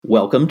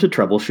Welcome to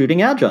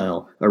Troubleshooting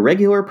Agile, a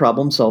regular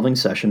problem-solving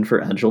session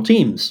for Agile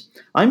teams.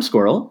 I'm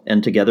Squirrel,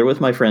 and together with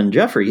my friend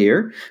Jeffrey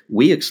here,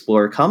 we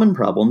explore common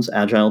problems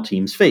Agile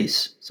teams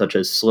face, such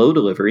as slow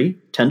delivery,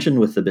 tension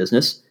with the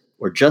business,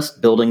 or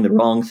just building the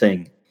wrong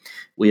thing.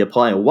 We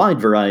apply a wide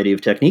variety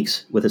of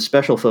techniques with a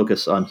special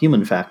focus on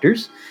human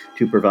factors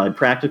to provide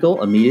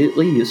practical,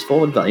 immediately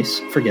useful advice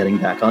for getting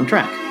back on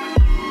track.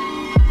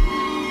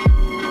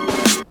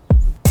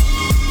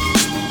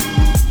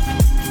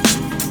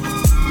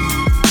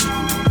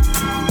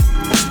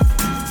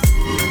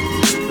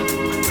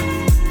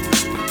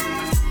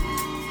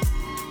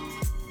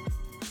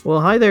 Well,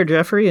 hi there,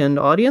 Jeffrey and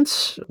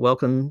audience.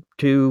 Welcome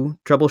to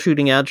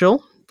Troubleshooting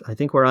Agile. I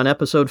think we're on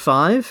episode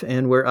 5,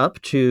 and we're up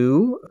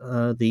to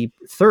the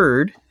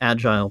third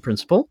Agile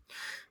principle,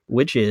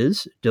 which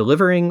is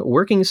delivering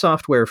working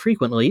software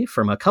frequently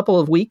from a couple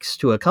of weeks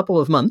to a couple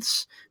of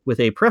months with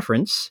a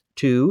preference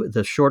to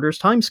the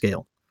shortest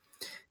timescale.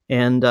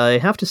 And I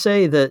have to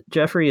say that,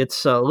 Jeffrey,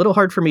 it's a little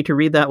hard for me to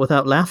read that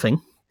without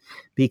laughing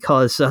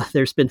because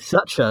there's been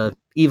such a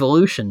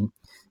evolution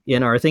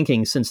in our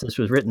thinking since this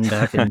was written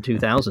back in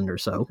 2000 or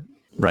so.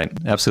 Right.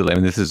 Absolutely. I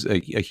mean, this is a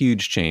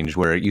huge change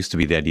where it used to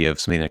be the idea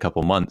of something in a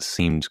couple of months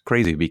seemed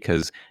crazy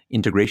because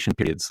integration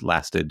periods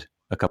lasted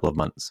a couple of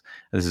months.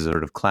 This is a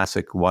sort of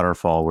classic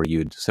waterfall where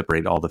you'd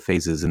separate all the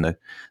phases, and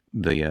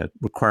the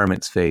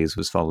requirements phase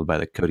was followed by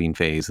the coding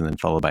phase and then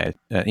followed by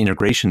an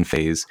integration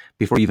phase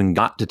before you even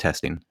got to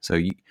testing. So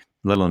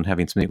let alone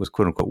having something that was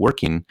quote unquote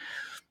working,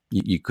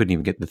 you couldn't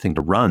even get the thing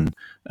to run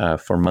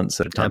for months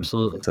at a time.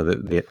 Absolutely. So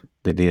the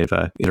idea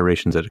of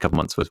iterations at a couple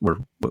months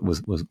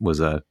was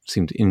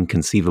seemed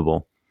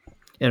inconceivable.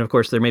 And of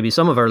course, there may be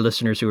some of our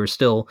listeners who are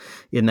still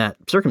in that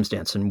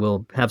circumstance, and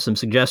we'll have some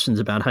suggestions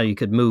about how you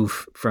could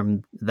move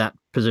from that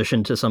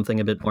position to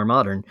something a bit more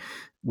modern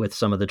with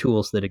some of the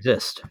tools that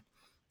exist.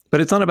 But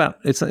it's not about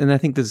and I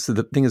think this is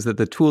the thing is that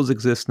the tools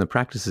exist and the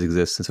practices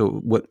exist, and so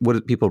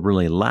what people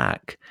really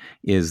lack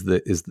is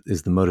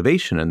the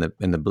motivation and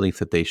the belief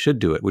that they should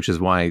do it. Which is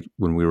why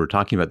when we were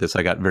talking about this,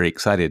 I got very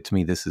excited. To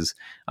me,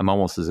 I'm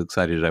almost as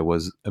excited as I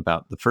was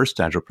about the first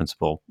Agile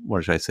principle,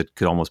 which I said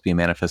could almost be a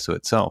manifesto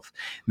itself.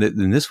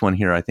 In this one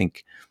here, I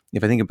think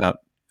if I think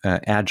about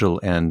Agile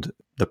and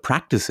the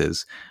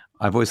practices,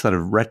 I've always thought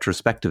of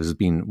retrospective as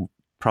being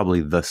probably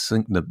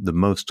the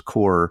most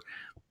core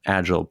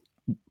Agile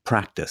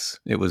practice.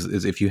 It was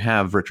as if you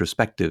have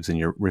retrospectives and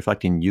you're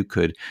reflecting, you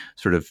could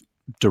sort of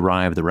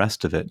derive the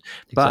rest of it.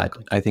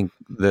 Exactly. But I think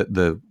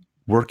the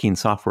working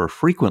software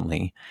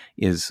frequently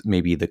is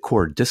maybe the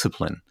core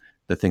discipline,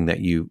 the thing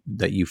that you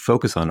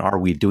focus on. Are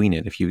we doing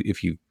it? If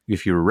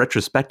you're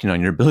retrospecting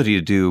on your ability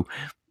to do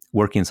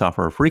working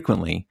software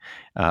frequently,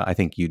 I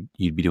think you'd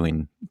be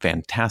doing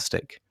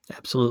fantastic.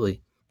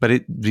 Absolutely.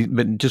 But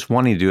just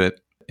wanting to do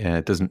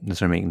it doesn't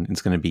necessarily mean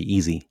it's going to be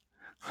easy.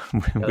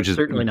 Which is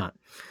certainly not.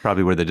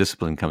 Probably where the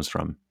discipline comes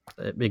from.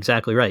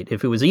 Exactly right.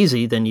 If it was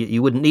easy, then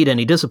you wouldn't need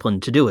any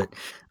discipline to do it.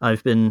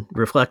 I've been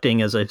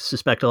reflecting, as I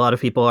suspect a lot of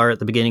people are at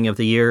the beginning of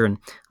the year, and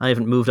I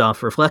haven't moved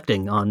off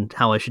reflecting on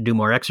how I should do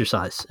more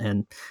exercise.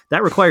 And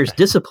that requires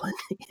discipline.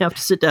 You have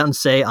to sit down and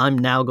say, I'm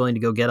now going to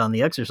go get on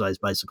the exercise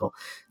bicycle.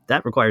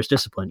 That requires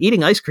discipline.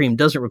 Eating ice cream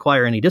doesn't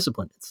require any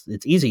discipline.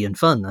 It's easy and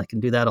fun. I can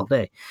do that all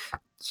day.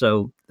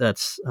 So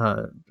that's,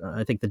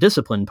 I think, the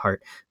discipline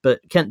part.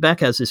 But Kent Beck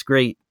has this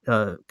great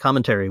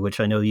commentary, which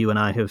I know you and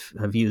I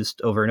have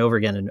used over and over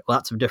again in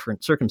lots of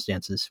different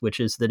circumstances, which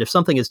is that if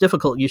something is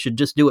difficult, you should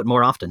just do it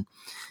more often.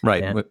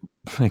 Right.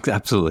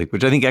 Absolutely.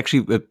 Which I think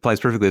actually applies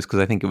perfectly because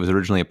I think it was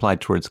originally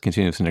applied towards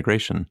continuous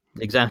integration.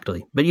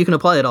 Exactly. But you can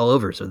apply it all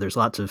over. So there's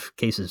lots of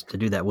cases to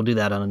do that. We'll do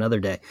that on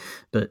another day.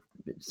 But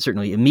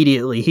certainly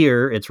immediately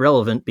here, it's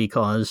relevant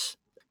because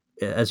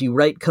as you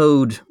write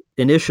code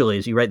initially,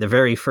 as you write the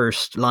very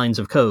first lines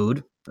of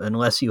code,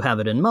 unless you have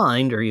it in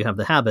mind or you have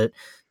the habit,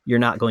 you're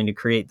not going to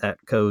create that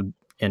code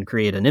and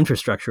create an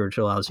infrastructure which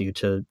allows you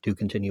to do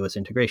continuous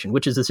integration,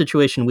 which is the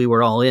situation we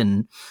were all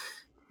in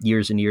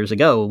years and years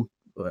ago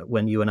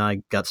when you and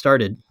I got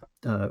started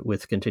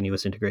with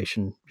continuous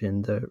integration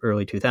in the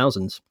early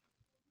 2000s.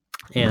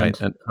 And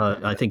right.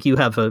 I think you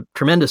have a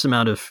tremendous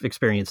amount of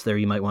experience there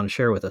you might want to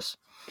share with us.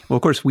 Well,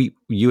 of course,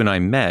 you and I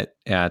met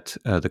at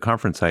the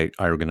conference I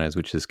organized,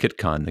 which is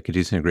KitCon, the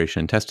Continuous Integration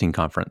and Testing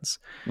Conference.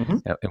 Mm-hmm.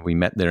 And we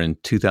met there in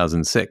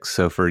 2006.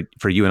 So for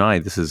you and I,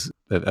 this is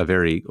a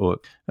very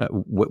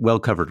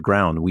well-covered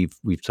ground.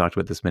 We've talked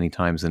about this many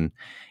times, and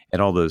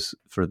all those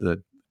for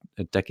the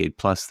a decade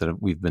plus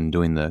that we've been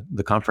doing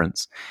the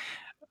conference,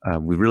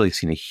 we've really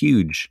seen a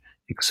huge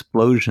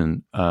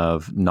explosion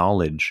of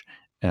knowledge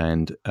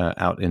and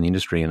out in the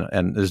industry.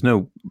 And there's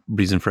no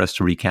reason for us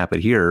to recap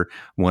it here.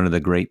 One of the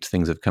great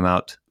things that have come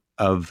out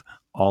of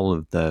all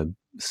of the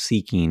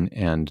seeking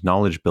and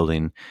knowledge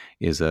building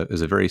is a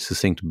very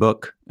succinct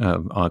book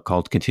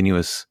called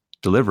Continuous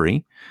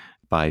Delivery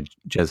by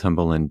Jez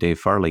Humble and Dave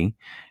Farley.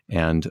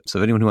 And so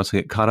if anyone who wants to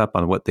get caught up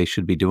on what they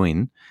should be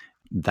doing,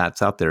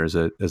 that's out there as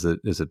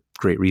a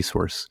great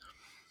resource.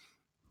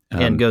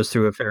 And goes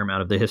through a fair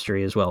amount of the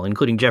history as well,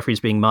 including Jeffrey's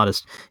being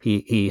modest.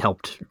 He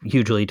helped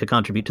hugely to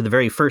contribute to the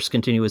very first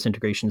continuous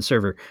integration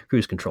server,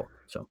 Cruise Control.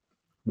 So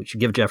we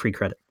should give Jeffrey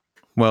credit.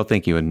 Well,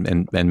 thank you,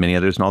 and many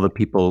others, and all the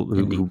people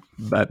who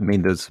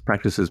made those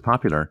practices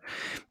popular.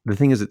 The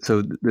thing is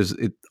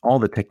that all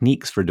the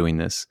techniques for doing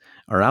this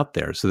are out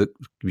there. So that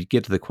we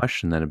get to the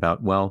question then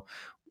about, well,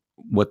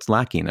 what's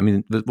lacking? I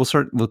mean, we'll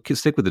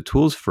stick with the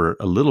tools for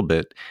a little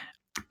bit.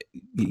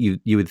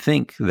 You would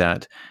think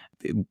that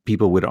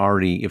people would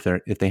already, if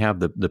they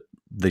have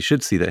they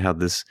should see that how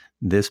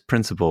this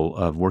principle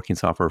of working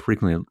software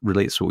frequently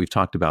relates to what we've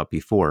talked about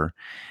before.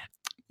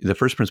 The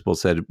first principle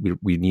said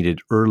we needed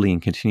early and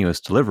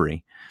continuous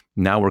delivery.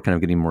 Now we're kind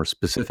of getting more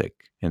specific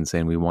and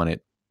saying we want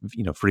it,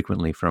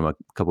 frequently from a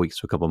couple weeks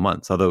to a couple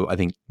months. Although I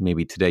think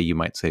maybe today you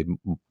might say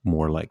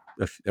more like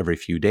every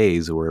few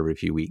days or every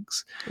few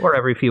weeks. Or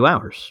every few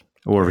hours.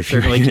 Or every few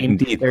hours.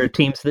 Indeed. There are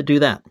teams that do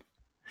that.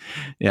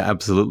 Yeah,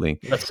 absolutely.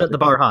 Let's set the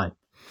bar high.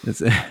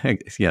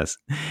 Yes.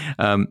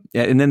 And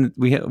then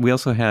we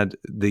also had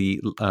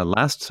the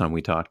last time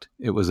we talked,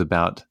 it was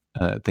about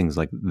things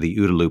like the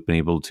OODA loop being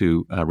able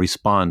to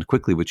respond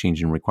quickly with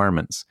changing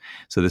requirements.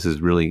 So this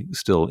is really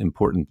still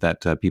important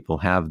that people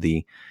have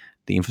the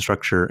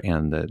infrastructure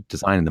and the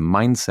design and the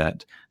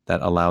mindset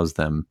that allows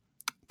them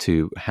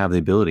to have the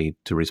ability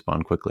to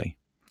respond quickly.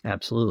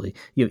 Absolutely.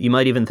 You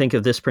might even think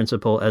of this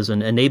principle as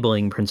an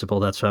enabling principle.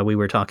 That's how we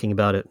were talking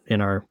about it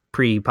in our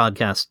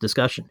pre-podcast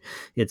discussion.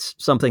 It's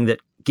something that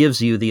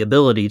gives you the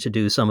ability to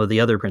do some of the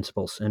other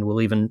principles. And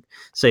we'll even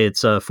say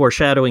it's a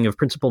foreshadowing of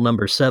principle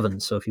number 7.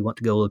 So if you want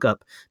to go look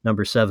up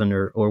number 7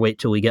 or wait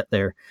till we get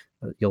there,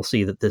 you'll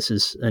see that this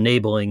is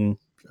enabling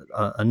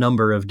a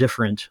number of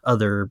different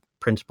other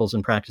principles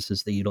and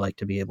practices that you'd like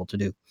to be able to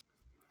do.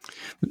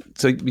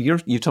 So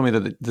you told me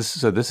that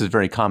this is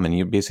very common.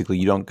 You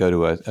don't go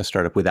to a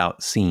startup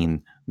without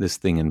seeing this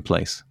thing in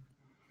place.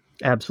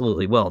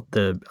 Absolutely. Well,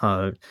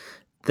 the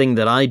thing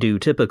that I do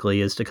typically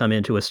is to come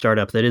into a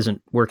startup that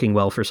isn't working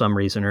well for some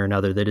reason or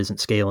another, that isn't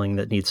scaling,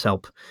 that needs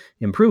help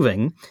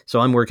improving. So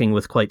I'm working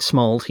with quite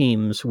small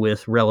teams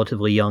with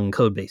relatively young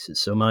code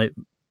bases. So my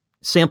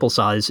sample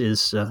size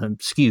is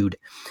skewed,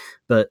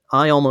 but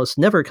I almost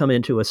never come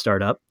into a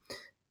startup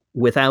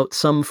without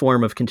some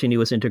form of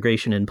continuous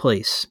integration in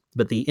place.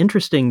 But the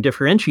interesting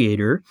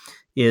differentiator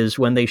is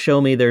when they show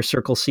me their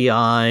Circle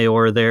CI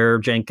or their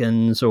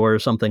Jenkins or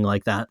something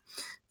like that,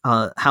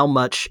 how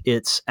much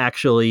it's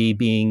actually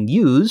being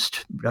used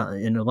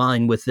in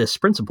line with this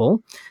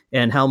principle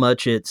and how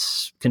much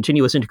it's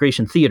continuous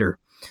integration theater.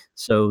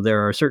 So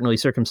there are certainly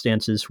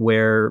circumstances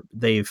where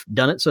they've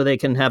done it so they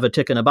can have a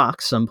tick in a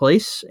box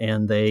someplace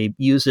and they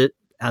use it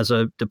as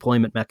a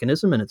deployment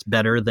mechanism, and it's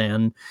better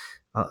than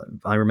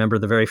I remember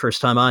the very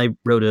first time I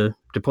wrote a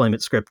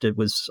deployment script, it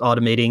was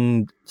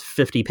automating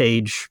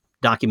 50-page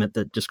document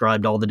that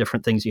described all the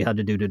different things you had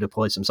to do to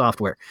deploy some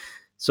software.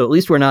 So at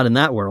least we're not in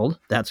that world.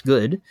 That's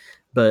good.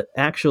 But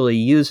actually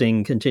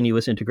using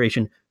continuous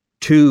integration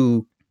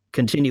to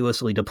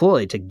continuously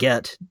deploy, to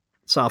get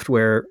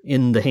software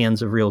in the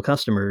hands of real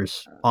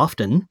customers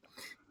often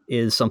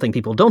is something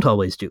people don't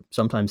always do.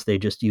 Sometimes they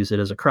just use it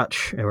as a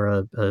crutch or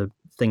a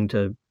thing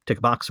to tick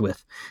a box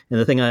with. And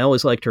the thing I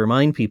always like to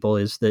remind people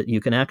is that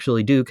you can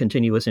actually do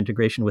continuous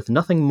integration with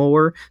nothing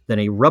more than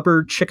a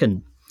rubber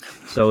chicken.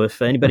 So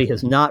if anybody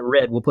has not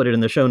read, we'll put it in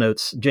the show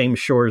notes, James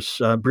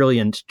Shore's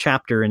brilliant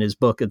chapter in his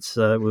book. It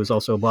was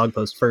also a blog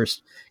post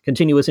first,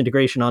 Continuous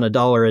Integration on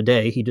 $1 a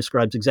Day. He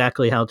describes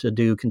exactly how to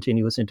do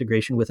continuous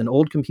integration with an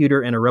old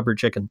computer and a rubber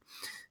chicken.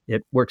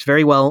 It works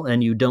very well,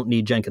 and you don't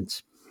need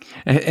Jenkins.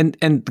 And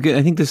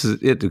I think this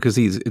is it, because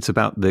it's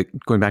about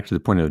going back to the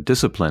point of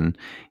discipline.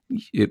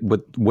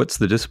 What's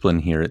the discipline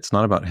here? It's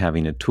not about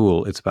having a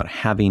tool. It's about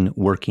having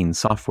working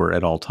software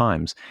at all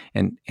times.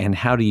 And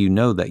how do you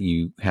know that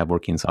you have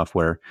working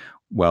software?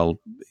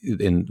 Well,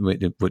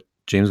 what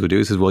James would do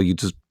is, well,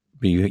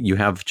 you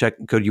have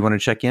code you want to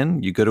check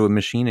in. You go to a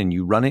machine and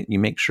you run it. And you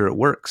make sure it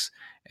works,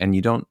 and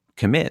you don't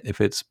commit if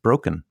it's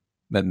broken.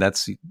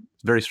 That's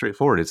very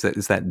straightforward.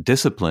 It's that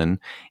discipline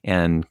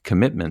and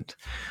commitment.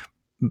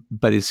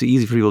 But it's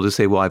easy for people to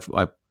say, well,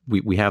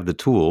 we have the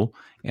tool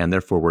and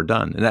therefore we're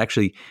done. And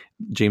actually,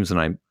 James and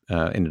I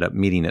ended up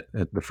meeting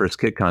at the first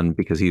KitCon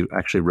because he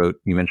actually wrote,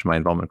 you mentioned my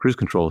involvement in cruise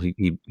control.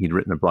 He'd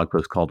written a blog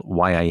post called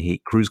Why I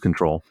Hate Cruise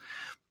Control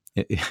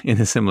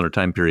in a similar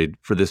time period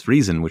for this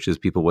reason, which is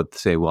people would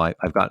say, well,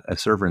 I've got a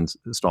server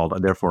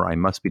installed, therefore I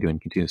must be doing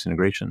continuous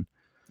integration.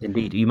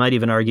 Indeed. You might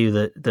even argue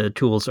that the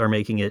tools are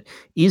making it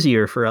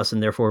easier for us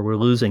and therefore we're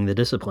losing the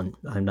discipline.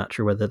 I'm not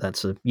sure whether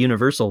that's a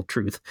universal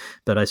truth,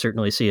 but I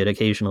certainly see it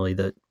occasionally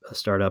that a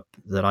startup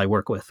that I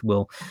work with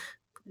will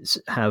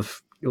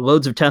have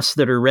loads of tests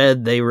that are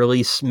read. They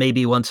release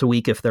maybe once a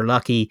week if they're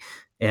lucky,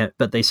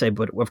 but they say,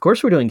 but of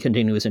course we're doing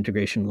continuous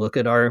integration. Look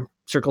at our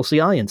Circle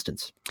CI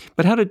instance.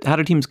 But how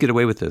do teams get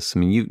away with this? I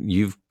mean,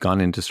 you've gone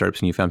into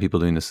startups and you found people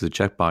doing this as a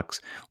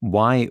checkbox.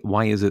 Why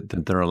is it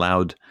that they're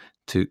allowed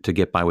to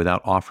get by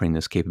without offering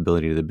this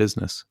capability to the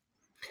business?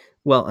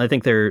 Well, I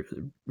think there are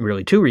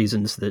really two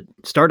reasons that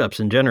startups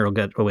in general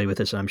get away with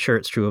this. I'm sure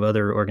it's true of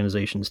other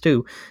organizations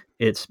too.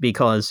 It's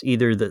because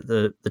either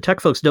the tech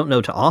folks don't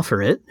know to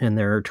offer it, and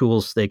there are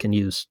tools they can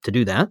use to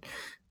do that.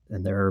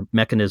 And there are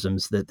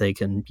mechanisms that they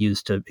can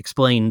use to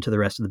explain to the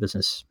rest of the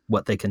business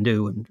what they can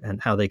do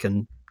and how they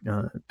can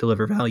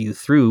deliver value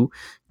through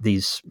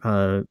these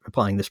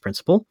applying this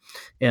principle.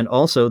 And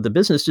also, the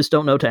business just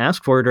don't know to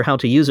ask for it or how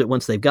to use it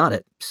once they've got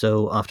it.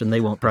 So often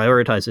they won't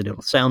prioritize it.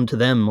 It'll sound to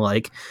them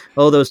like,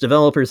 oh, those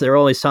developers, they're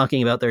always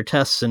talking about their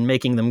tests and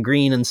making them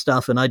green and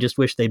stuff, and I just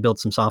wish they built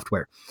some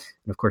software.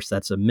 And of course,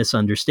 that's a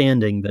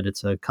misunderstanding, but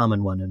it's a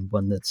common one, and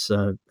one that's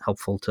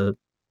helpful to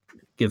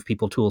give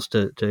people tools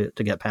to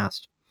get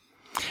past.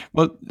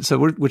 Well, so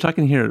we're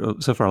talking here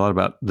so far a lot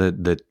about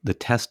the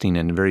testing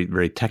and very,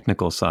 very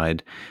technical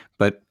side,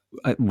 but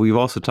we've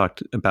also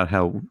talked about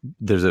how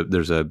there's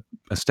a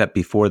step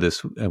before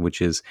this, which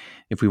is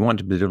if we want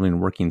to be delivering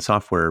working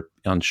software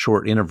on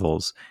short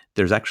intervals,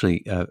 there's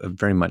actually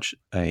very much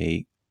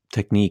a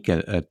technique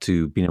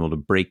to being able to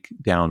break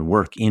down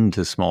work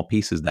into small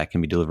pieces that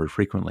can be delivered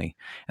frequently.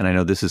 And I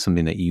know this is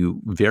something that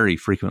you very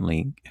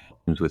frequently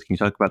use with. Can you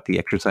talk about the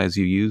exercise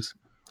you use?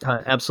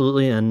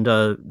 Absolutely, and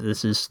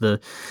this is the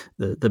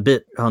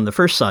bit on the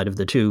first side of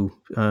the two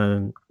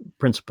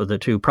the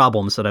two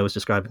problems that I was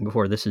describing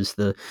before. This is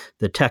the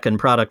tech and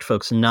product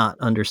folks not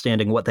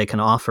understanding what they can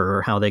offer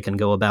or how they can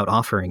go about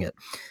offering it.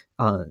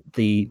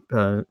 The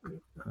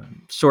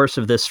source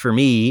of this for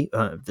me,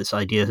 this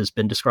idea has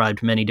been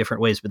described many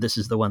different ways, but this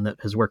is the one that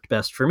has worked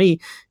best for me,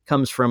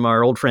 comes from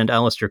our old friend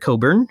Alistair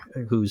Cockburn,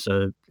 who's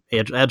an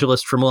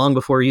agilist from long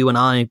before you and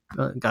I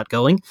got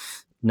going.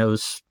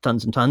 Knows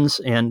tons and tons,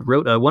 and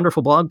wrote a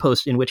wonderful blog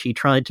post in which he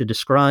tried to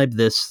describe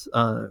this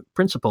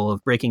principle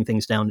of breaking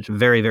things down into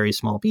very, very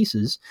small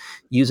pieces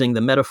using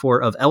the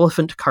metaphor of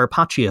elephant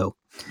carpaccio.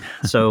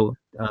 So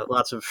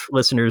lots of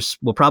listeners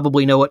will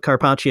probably know what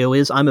carpaccio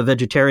is. I'm a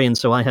vegetarian,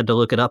 so I had to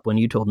look it up when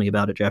you told me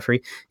about it,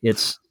 Jeffrey.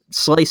 It's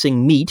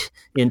slicing meat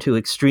into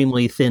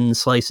extremely thin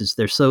slices.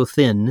 They're so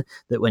thin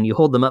that when you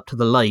hold them up to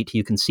the light,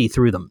 you can see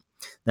through them.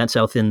 That's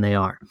how thin they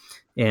are.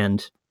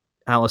 And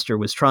Alistair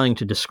was trying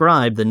to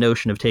describe the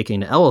notion of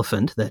taking an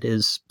elephant, that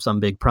is some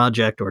big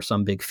project or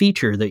some big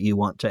feature that you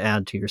want to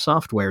add to your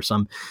software,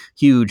 some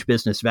huge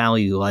business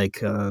value,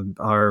 like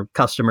our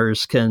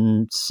customers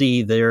can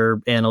see their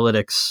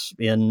analytics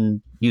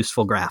in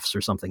useful graphs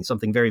or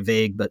something very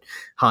vague but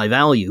high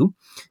value,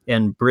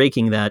 and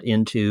breaking that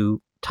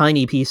into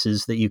tiny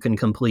pieces that you can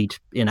complete.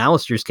 In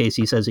Alistair's case,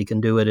 he says he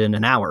can do it in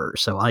an hour.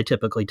 So I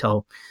typically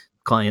tell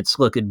clients,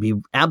 look, it'd be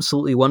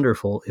absolutely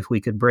wonderful if we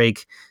could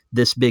break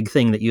this big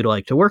thing that you'd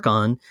like to work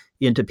on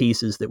into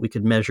pieces that we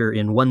could measure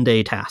in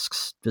one-day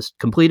tasks. Just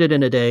complete it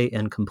in a day,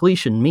 and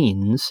completion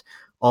means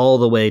all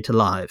the way to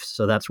live.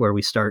 So that's where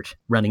we start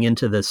running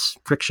into this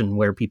friction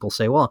where people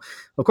say, well,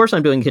 of course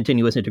I'm doing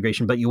continuous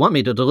integration, but you want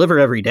me to deliver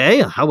every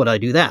day? How would I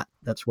do that?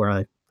 That's where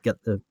I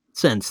get the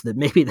sense that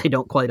maybe they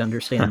don't quite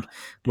understand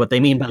what they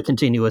mean by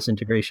continuous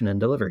integration and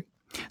delivery.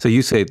 So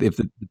you say if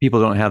the people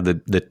don't have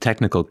the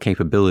technical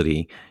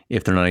capability,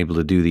 if they're not able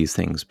to do these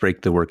things,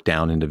 break the work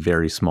down into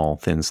very small,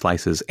 thin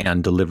slices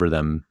and deliver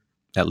them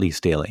at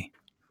least daily.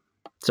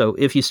 So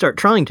if you start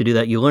trying to do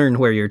that, you learn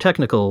where your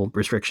technical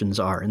restrictions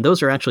are, and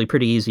those are actually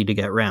pretty easy to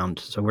get around.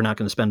 So we're not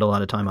going to spend a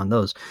lot of time on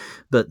those.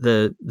 But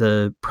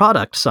the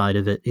product side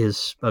of it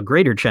is a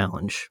greater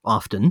challenge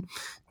often,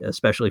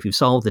 especially if you've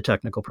solved the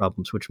technical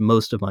problems, which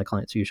most of my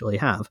clients usually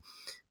have.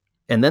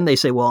 And then they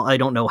say, well, I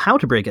don't know how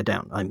to break it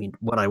down. I mean,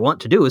 what I want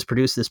to do is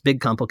produce this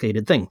big,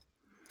 complicated thing.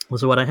 Well,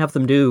 so what I have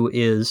them do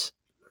is,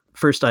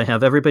 first I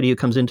have everybody who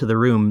comes into the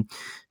room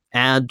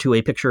add to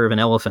a picture of an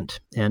elephant,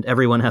 and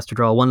everyone has to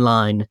draw one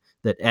line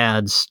that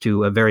adds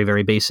to a very,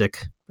 very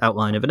basic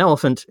outline of an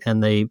elephant.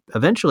 And they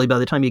eventually, by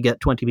the time you get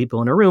 20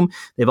 people in a room,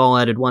 they've all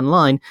added one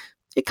line.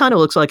 It kind of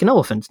looks like an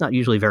elephant. It's not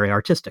usually very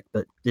artistic,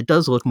 but it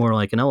does look more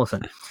like an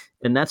elephant.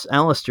 And that's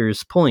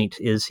Alistair's point,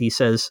 is he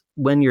says,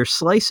 when you're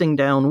slicing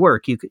down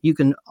work, you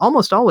can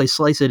almost always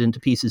slice it into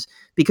pieces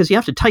because you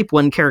have to type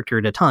one character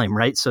at a time,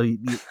 right? So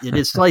it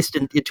is sliced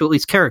into at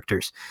least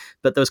characters,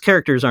 but those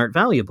characters aren't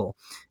valuable.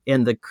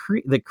 And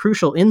the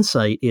crucial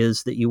insight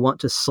is that you want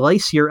to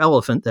slice your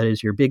elephant, that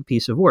is your big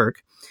piece of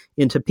work,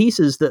 into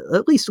pieces that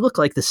at least look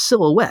like the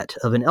silhouette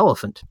of an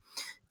elephant.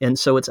 And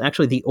so it's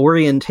actually the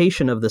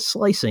orientation of the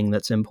slicing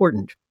that's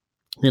important.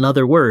 In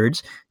other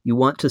words, you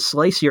want to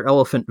slice your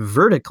elephant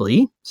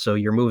vertically, so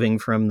you're moving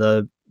from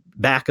the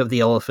back of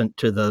the elephant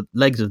to the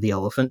legs of the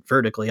elephant,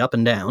 vertically up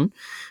and down,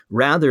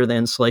 rather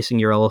than slicing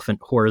your elephant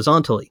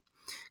horizontally.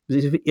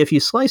 If you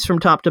slice from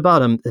top to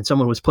bottom, and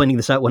someone was pointing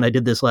this out when I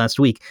did this last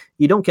week,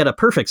 you don't get a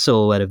perfect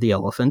silhouette of the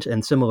elephant,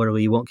 and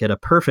similarly, you won't get a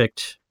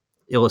perfect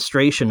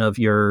illustration of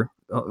your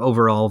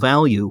overall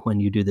value when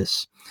you do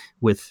this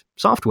with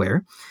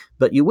software,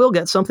 but you will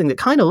get something that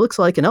kind of looks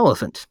like an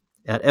elephant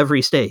at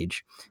every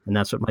stage. And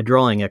that's what my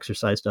drawing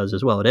exercise does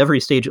as well. At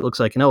every stage, it looks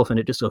like an elephant.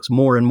 It just looks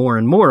more and more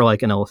and more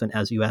like an elephant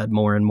as you add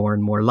more and more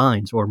and more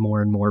lines or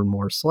more and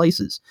more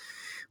slices.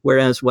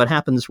 Whereas what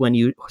happens when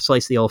you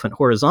slice the elephant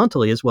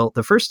horizontally is, well,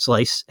 the first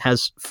slice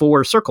has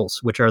 4 circles,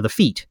 which are the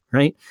feet,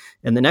 right?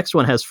 And the next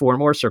one has 4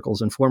 more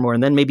circles and 4 more.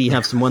 And then maybe you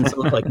have some ones that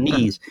look like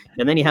knees.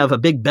 And then you have a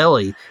big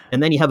belly.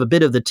 And then you have a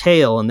bit of the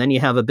tail. And then you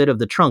have a bit of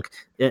the trunk.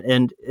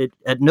 And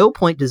at no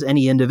point does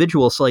any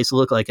individual slice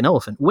look like an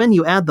elephant. When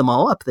you add them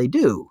all up, they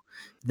do.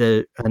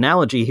 The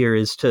analogy here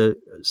is to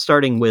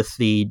starting with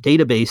the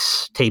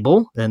database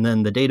table, and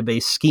then the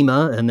database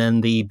schema, and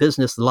then the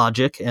business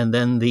logic, and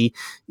then the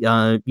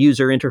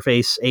user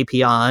interface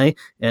API,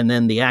 and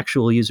then the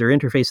actual user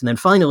interface. And then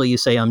finally you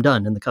say, I'm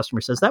done. And the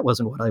customer says, that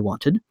wasn't what I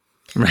wanted.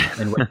 Right.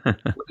 And what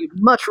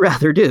you'd much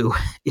rather do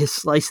is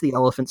slice the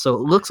elephant so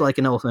it looks like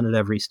an elephant at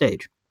every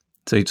stage.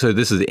 So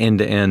this is end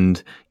to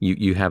end.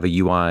 You have a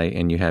UI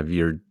and you have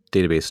your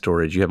database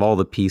storage. You have all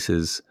the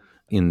pieces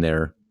in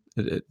there.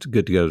 It's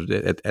good to go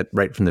at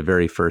right from the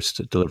very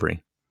first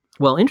delivery.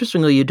 Well,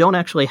 interestingly, you don't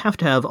actually have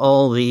to have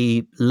all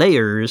the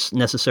layers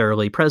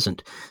necessarily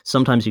present.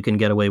 Sometimes you can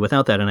get away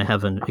without that, and I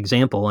have an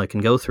example I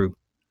can go through.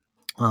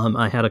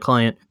 I had a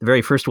client, the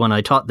very first one I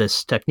taught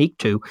this technique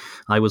to,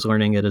 I was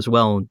learning it as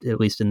well,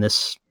 at least in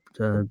this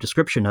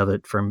description of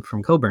it from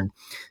Coburn.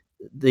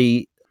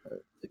 The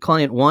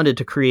client wanted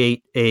to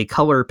create a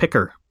color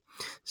picker.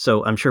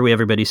 So I'm sure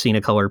everybody's seen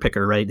a color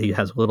picker, right? It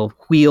has a little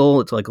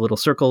wheel. It's like a little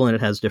circle, and it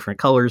has different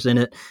colors in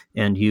it.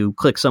 And you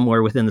click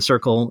somewhere within the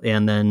circle,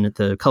 and then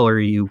the color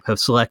you have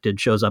selected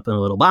shows up in a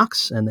little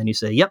box. And then you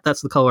say, yep,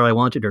 that's the color I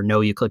wanted. Or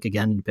no, you click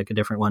again and you pick a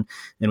different one.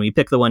 And when you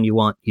pick the one you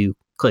want, you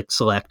click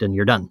select and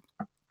you're done.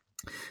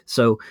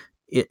 So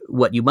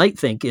what you might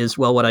think is,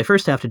 well, what I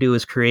first have to do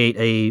is create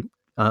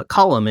a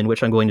column in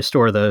which I'm going to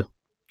store the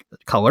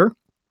color.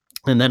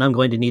 And then I'm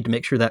going to need to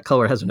make sure that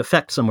color has an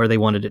effect somewhere they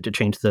wanted it to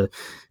change the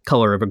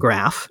color of a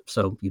graph.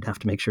 So you'd have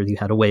to make sure you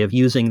had a way of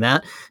using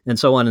that, and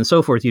so on and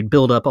so forth. You'd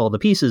build up all the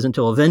pieces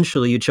until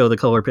eventually you'd show the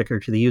color picker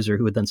to the user,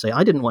 who would then say,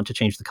 I didn't want to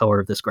change the color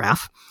of this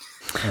graph.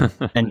 And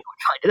you would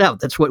find it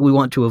out. That's what we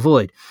want to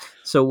avoid.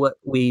 So what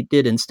we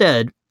did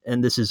instead,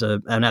 and this is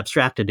an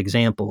abstracted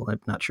example, I'm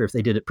not sure if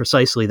they did it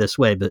precisely this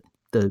way, but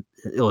the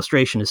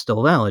illustration is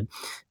still valid.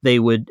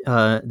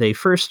 They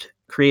first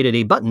created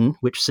a button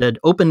which said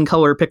open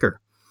color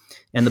picker.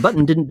 And the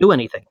button didn't do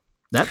anything.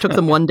 That took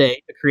them one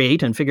day to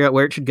create and figure out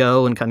where it should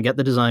go and kind of get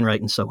the design right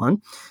and so on.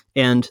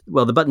 And,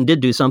 well, the button did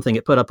do something.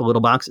 It put up a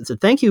little box that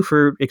said, thank you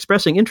for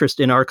expressing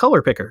interest in our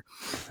color picker.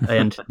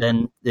 And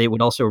then they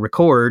would also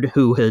record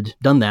who had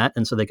done that.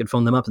 And so they could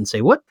phone them up and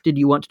say, what did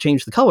you want to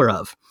change the color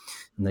of?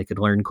 And they could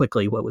learn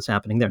quickly what was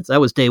happening there. So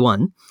that was day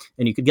one.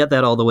 And you could get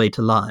that all the way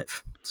to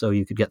live. So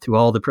you could get through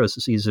all the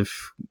processes of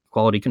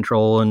quality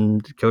control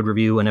and code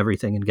review and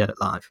everything and get it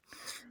live.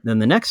 Then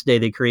the next day,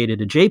 they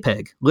created a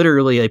JPEG,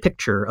 literally a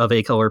picture of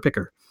a color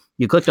picker.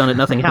 You clicked on it,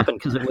 nothing happened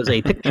because it was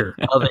a picture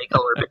of a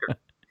color picker.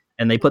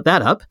 And they put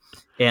that up.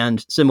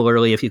 And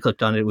similarly, if you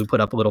clicked on it, it would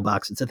put up a little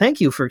box that said, thank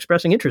you for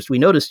expressing interest. We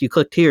noticed you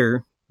clicked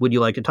here. Would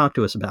you like to talk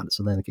to us about it?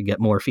 So then it could get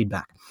more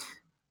feedback.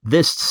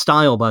 This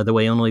style, by the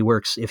way, only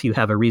works if you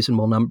have a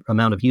reasonable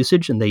amount of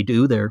usage, and they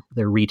do. They're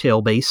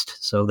retail based,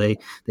 so they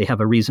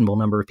have a reasonable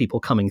number of people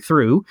coming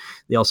through.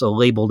 They also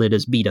labeled it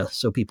as beta,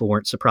 so people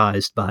weren't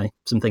surprised by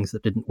some things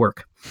that didn't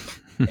work.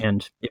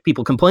 And if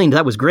people complained,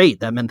 that was great.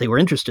 That meant they were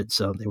interested,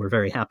 so they were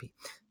very happy.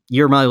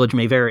 Your mileage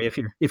may vary. If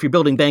you're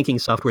building banking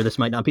software, this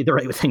might not be the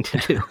right thing to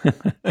do.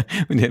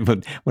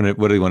 But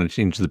what do you want to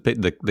change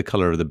the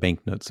color of the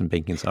banknotes and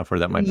banking software?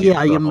 That might be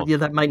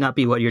that might not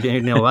be what you're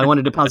doing. No, I want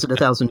to deposit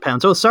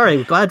 £1,000. Oh,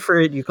 sorry.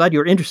 Glad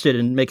you're interested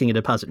in making a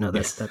deposit. No,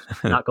 that's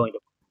not going to.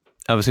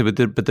 Obviously,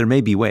 but there may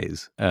be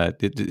ways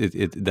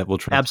that will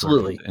transfer.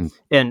 Absolutely,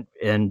 and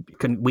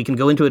we can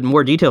go into it in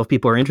more detail if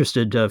people are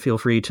interested. Feel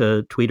free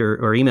to tweet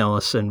or email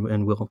us,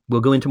 and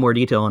we'll go into more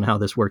detail on how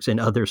this works in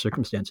other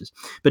circumstances.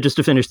 But just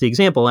to finish the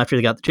example, after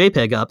they got the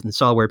JPEG up and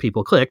saw where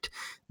people clicked,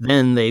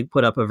 then they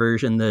put up a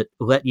version that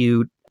let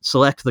you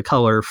select the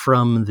color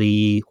from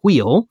the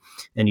wheel,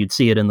 and you'd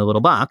see it in the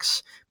little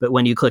box. But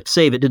when you clicked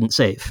save, it didn't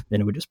save, and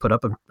it would just put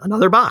up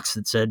another box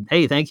that said,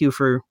 "Hey, thank you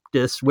for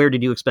this. Where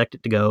did you expect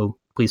it to go?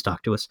 Please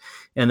talk to us."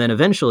 And then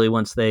eventually,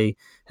 once they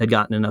had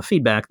gotten enough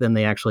feedback, then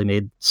they actually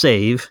made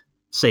save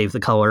the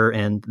color,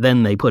 and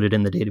then they put it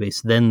in the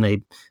database. Then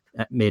they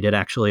made it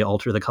actually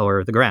alter the color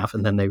of the graph,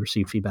 and then they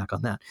received feedback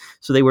on that.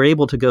 So they were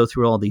able to go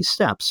through all these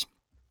steps.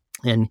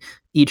 And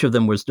each of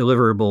them was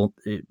deliverable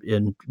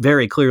in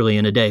very clearly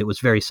in a day. It was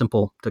very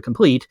simple to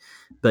complete,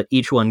 but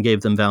each one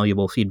gave them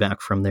valuable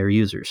feedback from their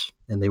users,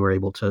 and they were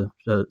able to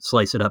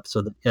slice it up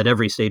so that at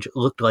every stage it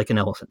looked like an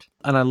elephant.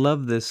 And I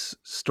love this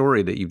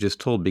story that you've just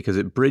told, because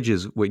it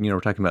bridges what we're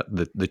talking about,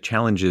 the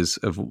challenges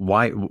of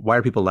why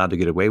are people allowed to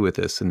get away with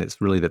this, and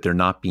it's really that they're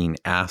not being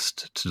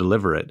asked to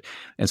deliver it.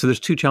 And so there's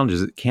two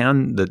challenges.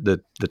 Can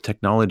the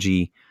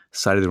technology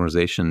side of the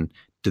organization,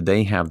 do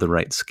they have the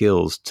right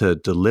skills to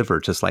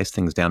slice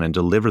things down and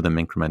deliver them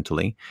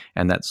incrementally?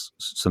 And that's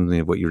something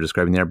of what you're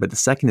describing there. But the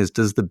second is,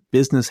 does the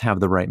business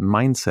have the right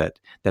mindset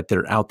that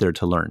they're out there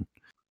to learn?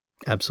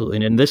 Absolutely.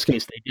 And in this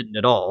case, they didn't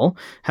at all.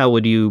 How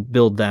would you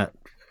build that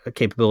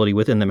capability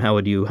within them? How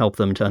would you help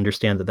them to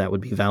understand that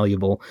would be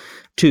valuable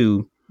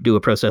to do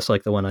a process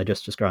like the one I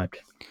just described.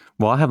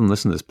 Well, I'll have them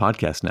listen to this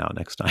podcast now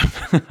next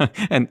time.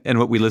 and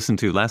what we listened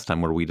to last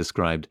time, where we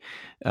described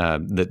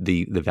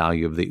the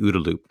value of the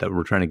OODA loop that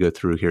we're trying to go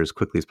through here as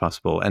quickly as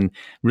possible. And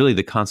really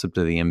the concept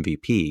of the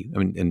MVP. I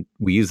mean, and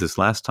we used this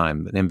last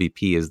time, but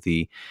MVP is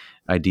the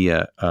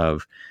idea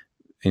of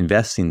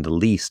investing the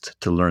least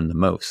to learn the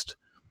most.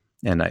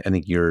 And I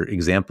think your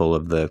example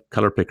of the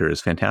color picker is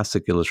a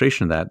fantastic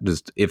illustration of that.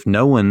 Just if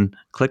no one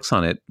clicks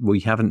on it, we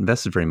haven't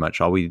invested very much.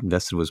 All we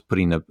invested was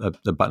putting a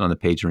button on the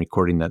page and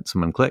recording that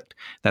someone clicked.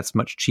 That's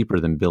much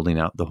cheaper than building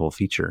out the whole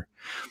feature.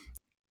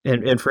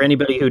 And for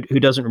anybody who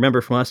doesn't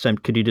remember from last time,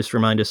 could you just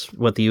remind us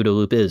what the OODA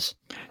loop is?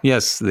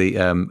 Yes, the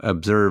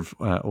observe,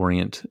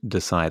 orient,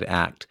 decide,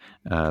 act.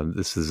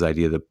 This is the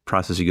idea, the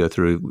process you go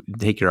through,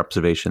 take your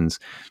observations,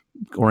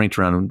 orient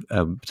around,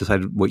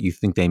 decide what you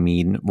think they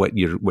mean, what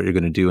you're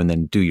going to do, and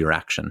then do your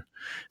action.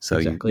 So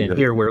exactly. And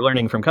here we're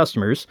learning from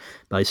customers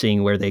by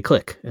seeing where they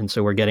click. And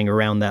so we're getting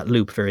around that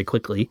loop very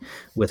quickly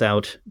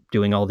without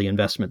doing all the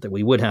investment that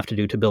we would have to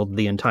do to build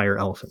the entire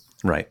elephant.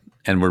 Right.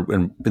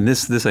 And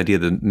this idea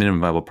of the minimum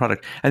viable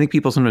product, I think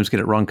people sometimes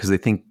get it wrong because they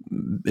think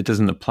it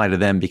doesn't apply to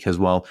them because,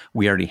 well,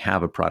 we already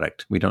have a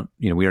product. We don't,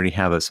 we already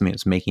have something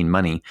that's making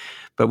money.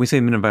 But we say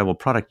minimum viable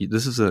product,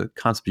 this is a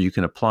concept you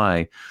can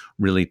apply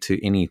really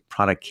to any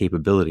product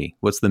capability.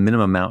 What's the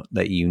minimum amount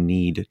that you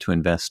need to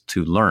invest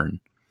to learn?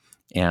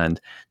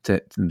 And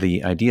to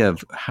the idea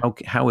of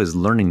how is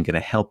learning going to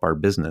help our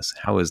business?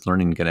 How is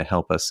learning going to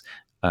help us?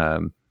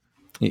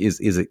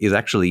 Is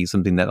actually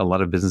something that a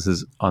lot of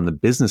businesses on the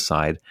business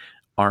side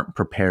aren't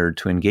prepared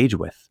to engage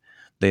with.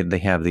 They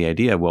have the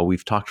idea, well,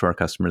 we've talked to our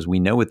customers, we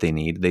know what they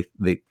need.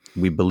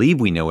 We believe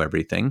we know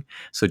everything,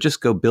 so just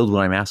go build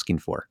what I'm asking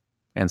for.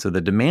 And so the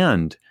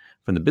demand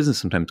from the business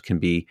sometimes can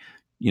be,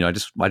 I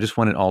just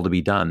want it all to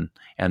be done,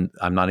 and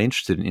I'm not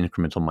interested in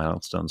incremental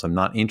milestones. I'm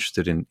not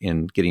interested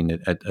in getting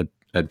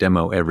a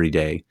demo every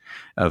day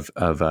of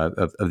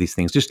these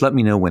things. Just let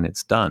me know when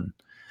it's done.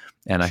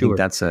 And I think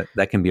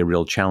that can be a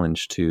real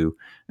challenge to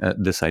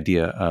this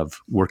idea of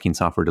working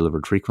software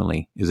delivered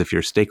frequently, is if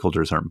your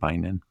stakeholders aren't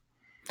buying in.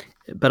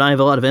 But I have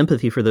a lot of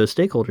empathy for those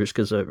stakeholders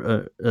because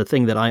a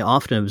thing that I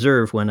often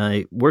observe when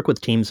I work with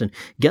teams and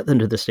get them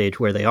to the stage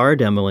where they are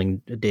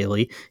demoing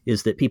daily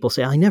is that people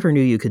say, I never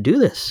knew you could do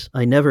this.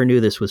 I never knew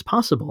this was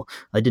possible.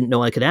 I didn't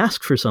know I could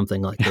ask for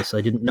something like this.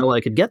 I didn't know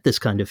I could get this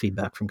kind of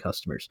feedback from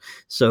customers.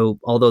 So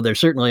although there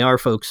certainly are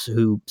folks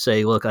who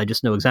say, look, I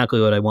just know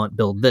exactly what I want,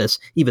 build this,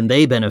 even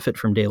they benefit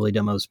from daily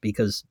demos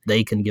because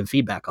they can give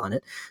feedback on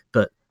it.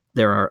 But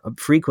there are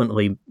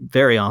frequently,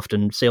 very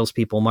often,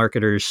 salespeople,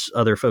 marketers,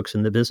 other folks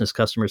in the business,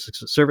 customer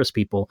service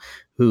people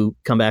who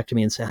come back to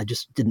me and say, I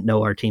just didn't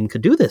know our team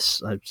could do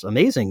this. It's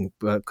amazing.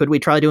 Could we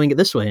try doing it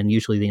this way? And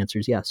usually the answer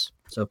is yes.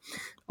 So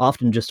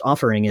often just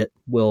offering it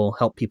will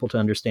help people to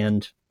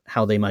understand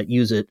how they might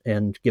use it,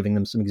 and giving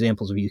them some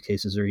examples of use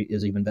cases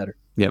is even better.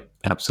 Yep,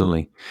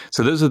 absolutely.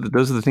 So those are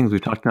the things we've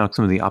talked about.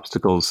 Some of the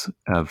obstacles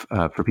of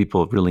for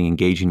people really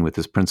engaging with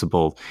this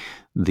principle,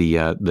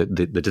 the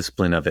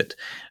discipline of it,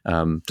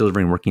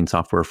 delivering working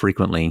software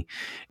frequently.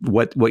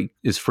 What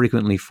is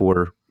frequently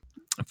for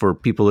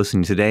people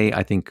listening today?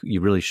 I think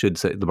you really should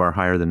set the bar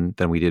higher than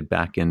we did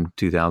back in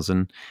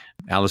 2000.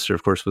 Alistair,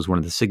 of course, was one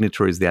of the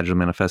signatories of the Agile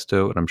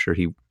Manifesto, and I'm sure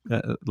he,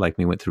 like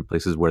me, went through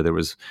places where there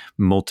was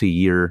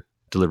multi-year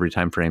delivery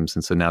timeframes,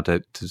 and so now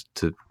to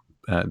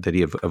the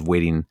idea of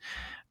waiting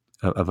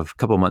of a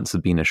couple of months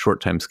of being a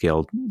short time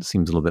scale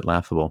seems a little bit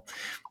laughable.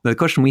 The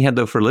question we had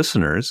though for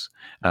listeners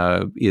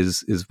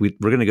is we're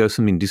going to do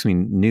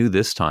something new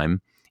this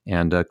time,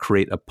 and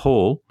create a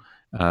poll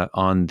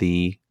on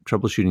the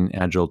Troubleshooting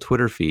Agile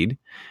Twitter feed,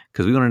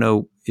 because we want to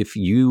know if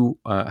you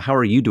how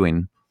are you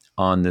doing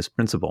on this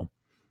principle.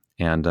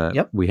 And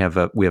we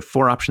have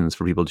 4 options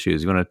for people to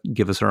choose. You want to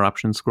give us our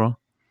options, Squirrel?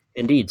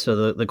 Indeed.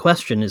 So the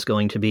question is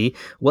going to be,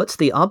 what's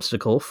the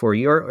obstacle for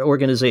your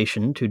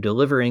organization to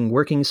delivering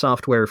working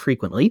software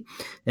frequently?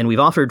 And we've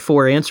offered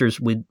 4 answers.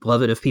 We'd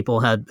love it if people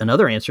had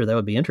another answer. That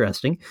would be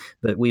interesting.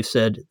 But we've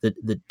said that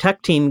the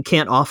tech team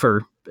can't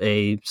offer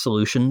a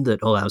solution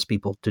that allows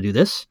people to do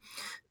this.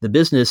 The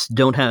business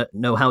don't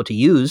know how to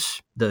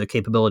use the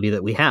capability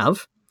that we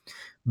have.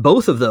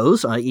 Both of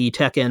those, i.e.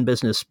 tech and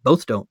business,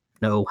 both don't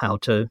know how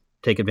to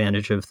take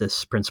advantage of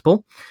this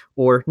principle,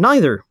 or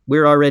neither.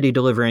 We're already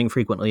delivering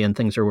frequently and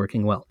things are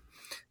working well.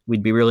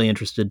 We'd be really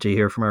interested to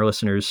hear from our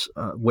listeners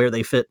where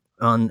they fit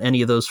on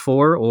any of those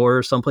 4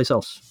 or someplace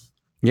else.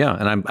 Yeah,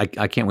 and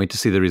I can't wait to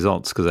see the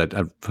results,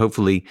 because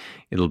hopefully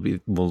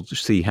we'll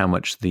see how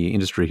much the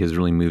industry has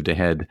really moved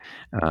ahead.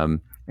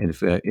 And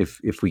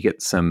if we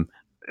get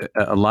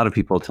a lot of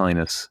people telling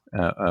us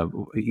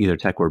either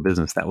tech or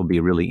business, that will be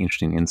a really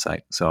interesting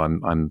insight. So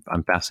I'm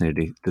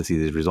fascinated to see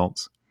these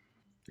results.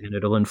 And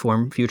it'll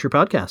inform future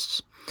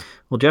podcasts.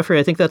 Well, Jeffrey,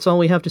 I think that's all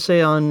we have to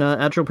say on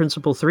Agile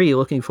Principle 3.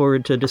 Looking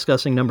forward to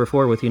discussing number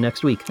 4 with you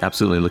next week.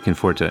 Absolutely. Looking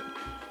forward to it.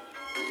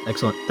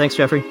 Excellent. Thanks,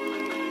 Jeffrey.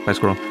 Bye,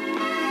 Squirrel.